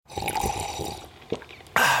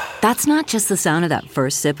That's not just the sound of that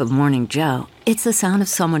first sip of Morning Joe. It's the sound of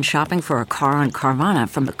someone shopping for a car on Carvana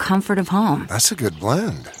from the comfort of home. That's a good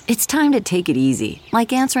blend. It's time to take it easy,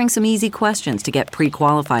 like answering some easy questions to get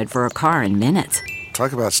pre-qualified for a car in minutes.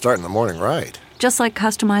 Talk about starting the morning right. Just like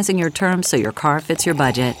customizing your terms so your car fits your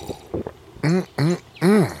budget.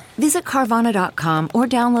 Visit Carvana.com or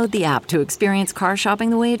download the app to experience car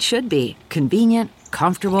shopping the way it should be. Convenient,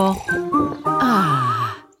 comfortable.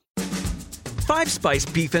 Five-spice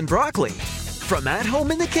beef and broccoli. From at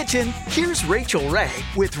home in the kitchen, here's Rachael Ray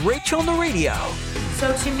with Rachael on the Radio.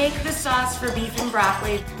 So to make the sauce for beef and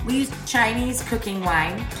broccoli, we use Chinese cooking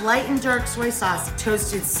wine, light and dark soy sauce,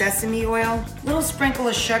 toasted sesame oil, little sprinkle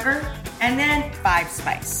of sugar, and then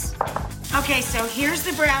 5-spice. Okay, so here's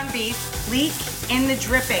the ground beef, leek in the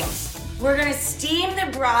drippings. We're gonna steam the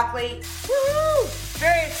broccoli. Woo!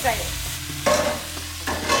 Very exciting.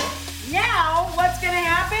 Now, what's gonna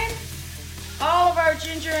happen? All of our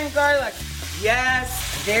ginger and garlic.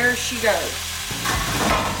 Yes, there she goes.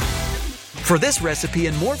 For this recipe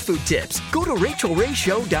and more food tips, go to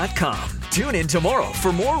RachelRayShow.com. Tune in tomorrow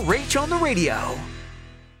for more Rach on the Radio.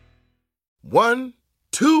 1,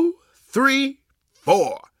 2, 3,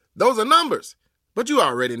 4. Those are numbers, but you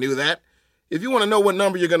already knew that. If you want to know what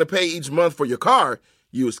number you're going to pay each month for your car,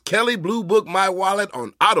 use Kelley Blue Book My Wallet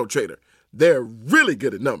on AutoTrader. They're really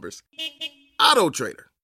good at numbers. AutoTrader.